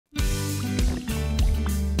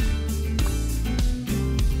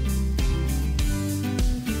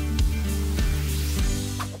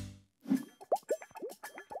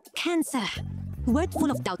cancer. Word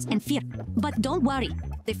full of doubts and fear. But don't worry.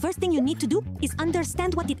 The first thing you need to do is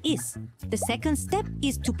understand what it is. The second step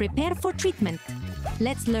is to prepare for treatment.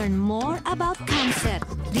 Let's learn more about cancer.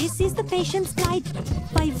 This is the Patient's Guide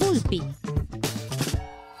by VULPI.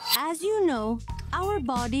 As you know, our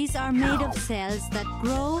bodies are made of cells that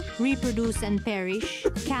grow, reproduce, and perish.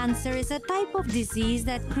 Cancer is a type of disease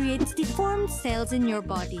that creates deformed cells in your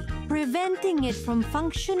body, preventing it from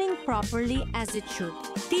functioning properly as it should.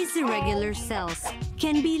 These irregular cells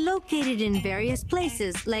can be located in various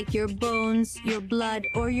places like your bones, your blood,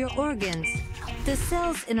 or your organs. The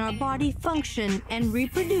cells in our body function and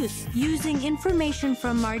reproduce using information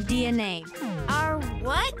from our DNA. Our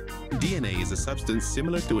what? DNA is a substance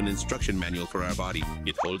similar to an instruction manual for our body.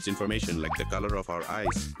 It holds information like the color of our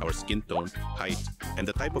eyes, our skin tone, height, and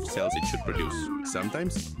the type of cells it should produce.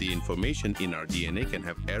 Sometimes, the information in our DNA can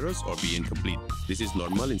have errors or be incomplete. This is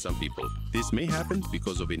normal in some people. This may happen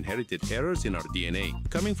because of inherited errors in our DNA,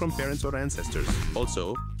 coming from parents or ancestors.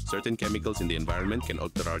 Also, certain chemicals in the environment can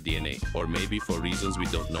alter our DNA, or maybe for reasons we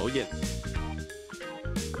don't know yet.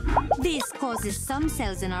 This causes some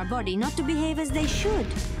cells in our body not to behave as they should.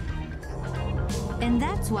 And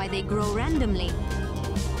that's why they grow randomly.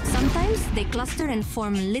 Sometimes they cluster and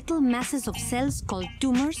form little masses of cells called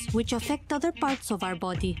tumors, which affect other parts of our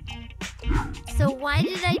body. So why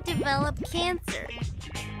did I develop cancer?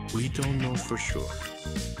 We don't know for sure.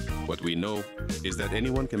 What we know is that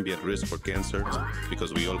anyone can be at risk for cancer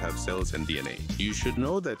because we all have cells and DNA. You should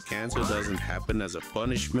know that cancer doesn't happen as a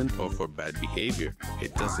punishment or for bad behavior.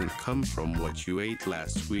 It doesn't come from what you ate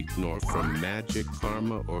last week, nor from magic,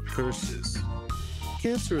 karma, or curses.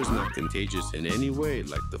 Cancer is not contagious in any way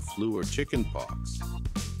like the flu or chickenpox.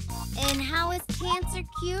 And how is cancer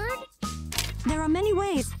cured? There are many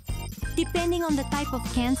ways. Depending on the type of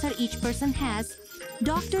cancer each person has,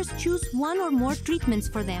 doctors choose one or more treatments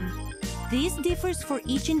for them. This differs for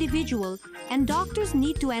each individual, and doctors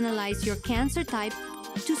need to analyze your cancer type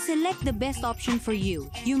to select the best option for you.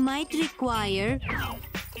 You might require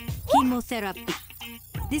chemotherapy.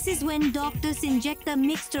 This is when doctors inject a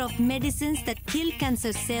mixture of medicines that kill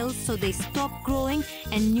cancer cells so they stop growing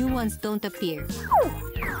and new ones don't appear.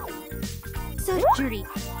 Surgery.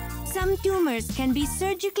 Some tumors can be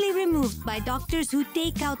surgically removed by doctors who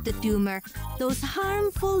take out the tumor, those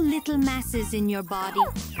harmful little masses in your body.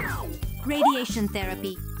 Radiation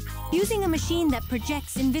therapy. Using a machine that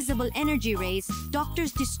projects invisible energy rays,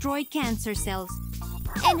 doctors destroy cancer cells.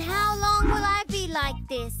 And how long will I be like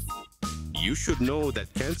this? You should know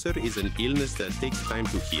that cancer is an illness that takes time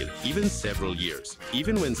to heal, even several years.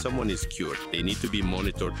 Even when someone is cured, they need to be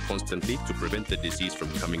monitored constantly to prevent the disease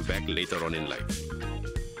from coming back later on in life.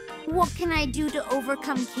 What can I do to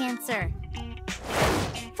overcome cancer?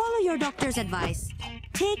 Follow your doctor's advice.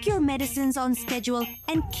 Take your medicines on schedule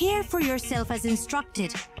and care for yourself as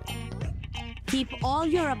instructed. Keep all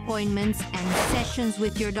your appointments and sessions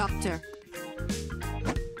with your doctor.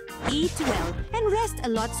 Eat well and rest a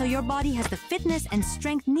lot so your body has the fitness and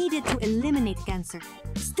strength needed to eliminate cancer.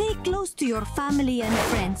 Stay close to your family and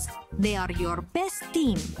friends. They are your best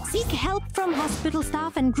team. Seek help from hospital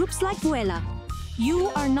staff and groups like Vuela. You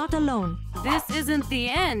are not alone. This isn't the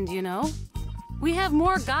end, you know. We have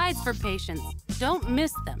more guides for patients. Don't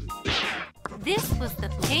miss them. This was the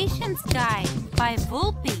Patient's Guide by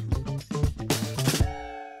VULPI.